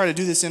trap and try to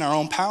do this in our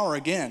own power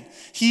again.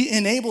 He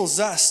enables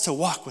us to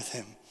walk with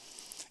him.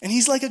 And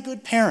he's like a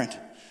good parent.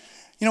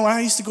 You know, when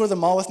I used to go to the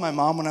mall with my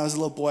mom when I was a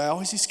little boy, I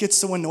always used to get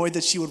so annoyed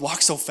that she would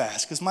walk so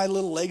fast because my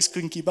little legs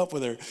couldn't keep up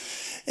with her.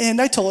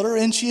 And I told her,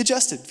 and she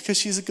adjusted because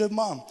she's a good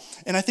mom.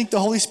 And I think the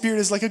Holy Spirit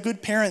is like a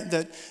good parent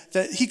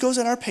that he goes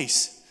at our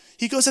pace.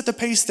 He goes at the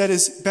pace that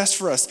is best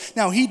for us.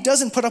 Now, he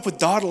doesn't put up with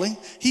dawdling.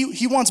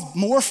 He wants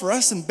more for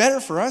us and better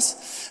for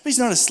us, but he's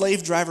not a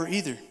slave driver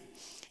either.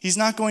 He's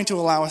not going to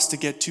allow us to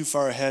get too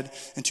far ahead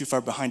and too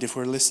far behind if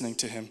we're listening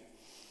to him.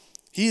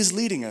 He is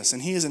leading us,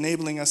 and he is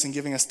enabling us and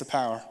giving us the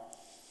power.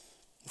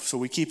 So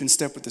we keep in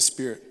step with the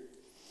Spirit.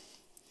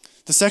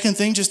 The second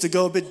thing, just to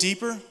go a bit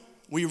deeper,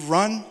 we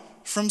run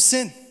from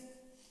sin.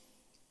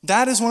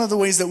 That is one of the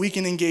ways that we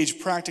can engage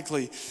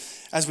practically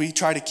as we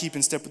try to keep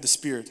in step with the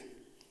Spirit.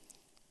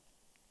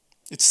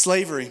 It's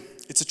slavery.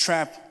 It's a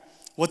trap.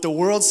 What the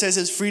world says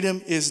is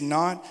freedom is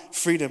not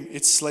freedom.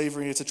 It's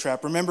slavery. It's a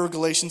trap. Remember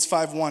Galatians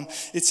 5:1.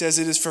 It says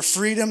it is for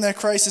freedom that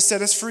Christ has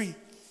set us free.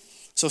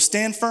 So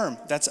stand firm.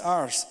 That's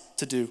ours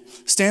to do.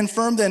 Stand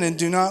firm then and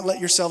do not let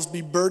yourselves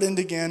be burdened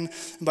again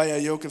by a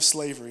yoke of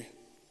slavery.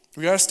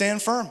 We got to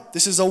stand firm.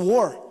 This is a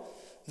war.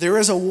 There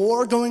is a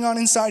war going on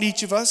inside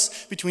each of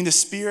us between the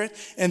Spirit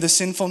and the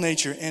sinful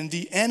nature. And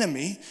the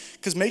enemy,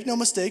 because make no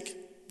mistake,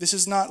 this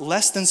is not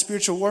less than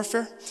spiritual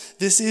warfare.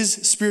 This is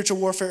spiritual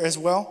warfare as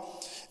well.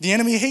 The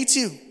enemy hates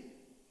you.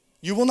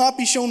 You will not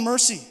be shown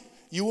mercy.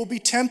 You will be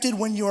tempted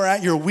when you are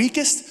at your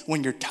weakest,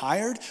 when you're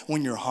tired,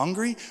 when you're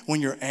hungry,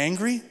 when you're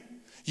angry.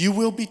 You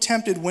will be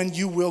tempted when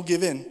you will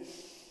give in.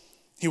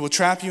 He will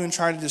trap you and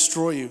try to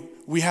destroy you.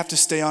 We have to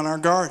stay on our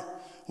guard.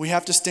 We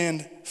have to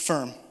stand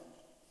firm.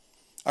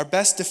 Our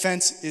best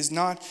defense is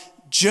not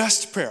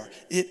just prayer.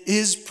 It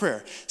is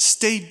prayer.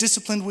 Stay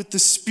disciplined with the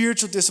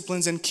spiritual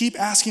disciplines and keep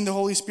asking the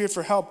Holy Spirit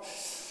for help.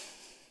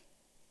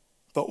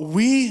 But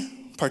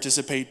we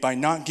participate by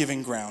not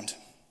giving ground.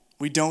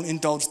 We don't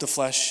indulge the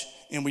flesh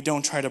and we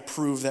don't try to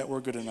prove that we're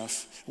good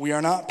enough. We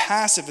are not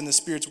passive in the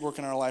Spirit's work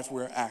in our life.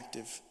 We're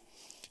active.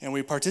 And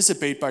we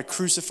participate by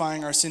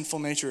crucifying our sinful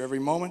nature every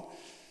moment,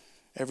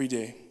 every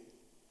day.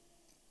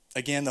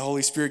 Again, the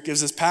Holy Spirit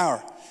gives us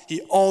power. He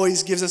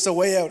always gives us a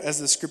way out, as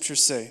the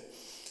scriptures say.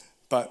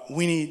 But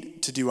we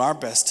need to do our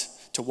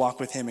best to walk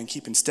with him and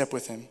keep in step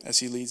with him as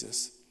he leads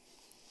us.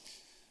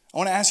 I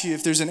want to ask you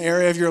if there's an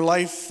area of your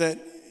life that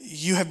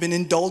you have been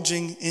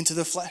indulging into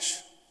the flesh.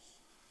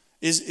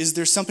 Is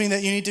there something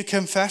that you need to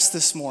confess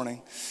this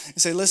morning? And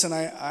say, listen,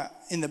 I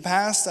in the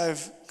past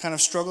I've kind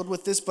of struggled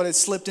with this, but it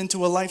slipped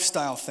into a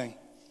lifestyle thing.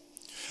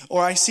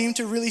 Or I seem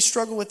to really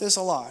struggle with this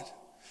a lot.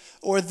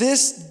 Or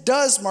this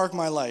does mark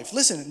my life.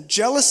 Listen,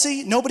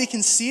 jealousy, nobody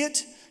can see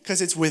it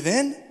because it's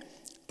within,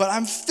 but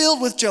I'm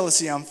filled with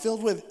jealousy. I'm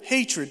filled with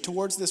hatred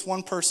towards this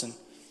one person.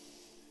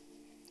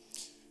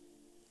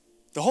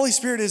 The Holy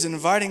Spirit is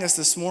inviting us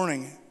this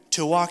morning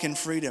to walk in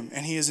freedom,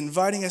 and he is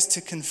inviting us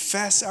to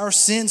confess our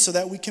sins so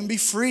that we can be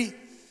free.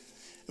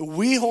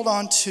 we hold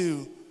on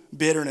to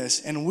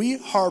bitterness and we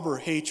harbor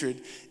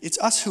hatred, it's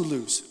us who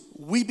lose.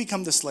 We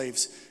become the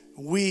slaves.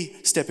 We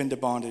step into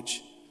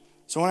bondage.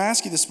 So I want to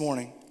ask you this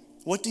morning,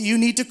 what do you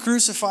need to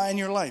crucify in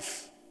your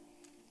life?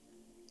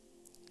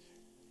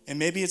 And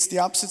maybe it's the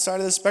opposite side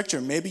of the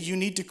spectrum. Maybe you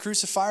need to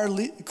crucify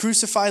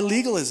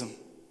legalism.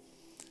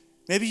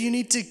 Maybe you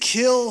need to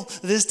kill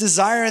this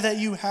desire that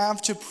you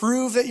have to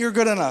prove that you're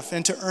good enough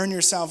and to earn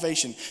your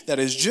salvation. That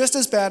is just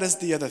as bad as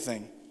the other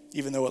thing,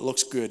 even though it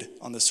looks good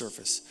on the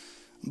surface.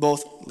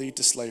 Both lead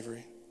to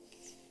slavery.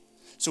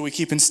 So we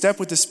keep in step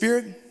with the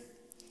Spirit,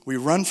 we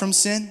run from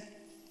sin,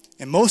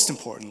 and most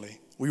importantly,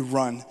 we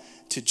run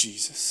to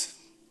Jesus.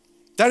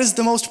 That is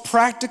the most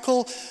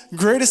practical,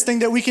 greatest thing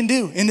that we can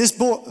do in this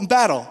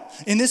battle.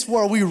 In this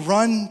war, we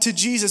run to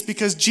Jesus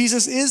because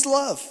Jesus is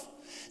love.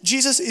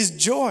 Jesus is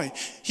joy.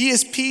 He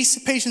is peace,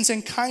 patience,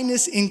 and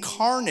kindness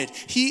incarnate.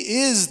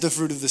 He is the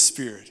fruit of the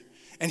Spirit.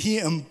 And he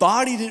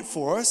embodied it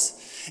for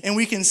us. And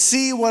we can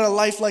see what a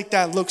life like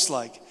that looks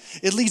like.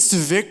 It leads to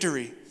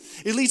victory.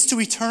 It leads to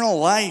eternal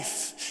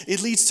life.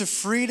 It leads to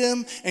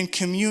freedom and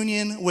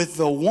communion with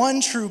the one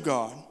true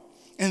God.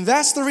 And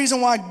that's the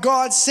reason why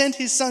God sent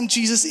his son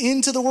Jesus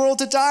into the world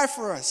to die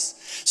for us,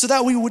 so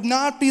that we would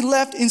not be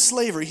left in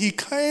slavery. He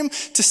came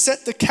to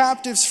set the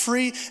captives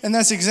free, and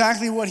that's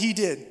exactly what he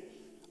did.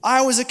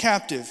 I was a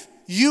captive.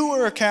 You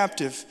were a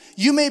captive.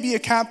 You may be a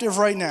captive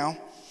right now.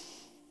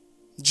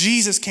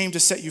 Jesus came to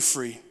set you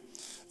free.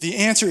 The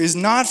answer is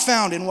not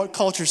found in what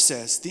culture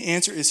says. The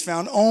answer is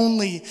found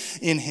only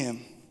in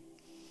him.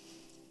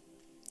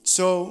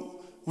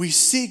 So we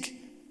seek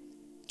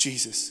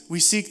Jesus.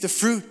 We seek the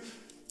fruit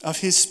of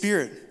his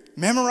Spirit.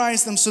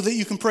 Memorize them so that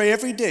you can pray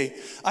every day.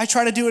 I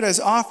try to do it as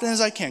often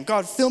as I can.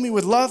 God, fill me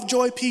with love,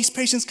 joy, peace,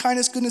 patience,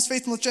 kindness, goodness,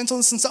 faithfulness,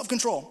 gentleness, and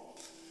self-control.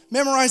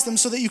 Memorize them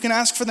so that you can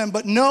ask for them,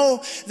 but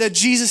know that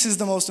Jesus is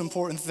the most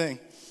important thing.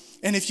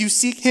 And if you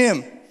seek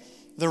him,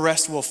 the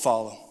rest will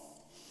follow.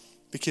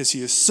 Because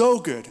he is so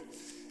good,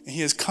 and he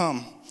has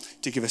come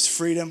to give us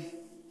freedom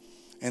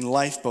and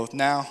life both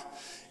now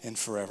and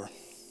forever.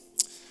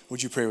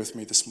 Would you pray with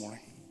me this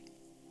morning?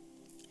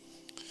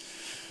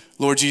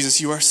 Lord Jesus,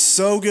 you are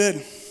so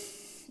good.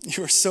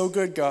 You are so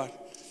good, God.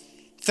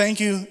 Thank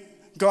you,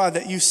 God,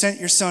 that you sent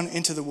your son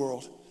into the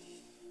world.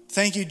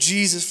 Thank you,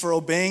 Jesus, for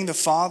obeying the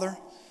Father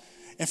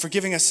and for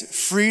giving us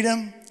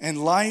freedom and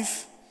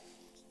life.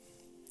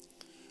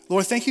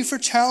 Lord, thank you for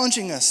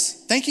challenging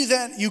us. Thank you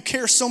that you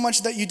care so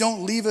much that you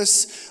don't leave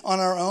us on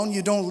our own.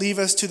 You don't leave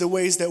us to the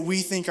ways that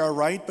we think are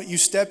right, but you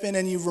step in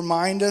and you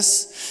remind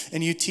us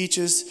and you teach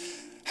us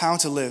how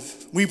to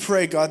live. We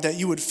pray, God, that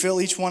you would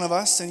fill each one of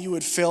us and you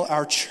would fill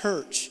our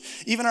church,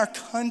 even our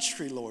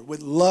country, Lord,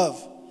 with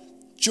love,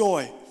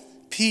 joy,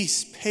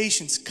 peace,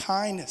 patience,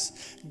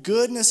 kindness,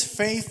 goodness,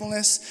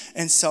 faithfulness,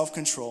 and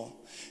self-control.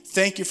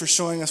 Thank you for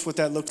showing us what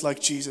that looked like,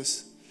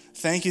 Jesus.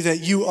 Thank you that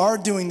you are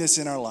doing this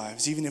in our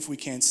lives, even if we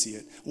can't see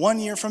it. 1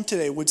 year from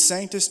today, would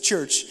Sanctus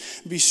Church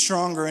be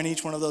stronger in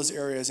each one of those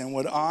areas, and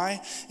would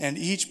I and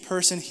each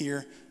person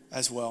here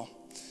as well.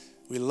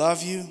 We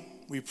love you.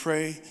 We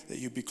pray that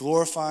you be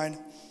glorified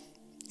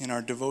in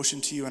our devotion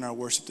to you and our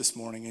worship this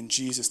morning. In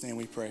Jesus' name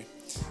we pray.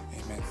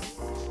 Amen.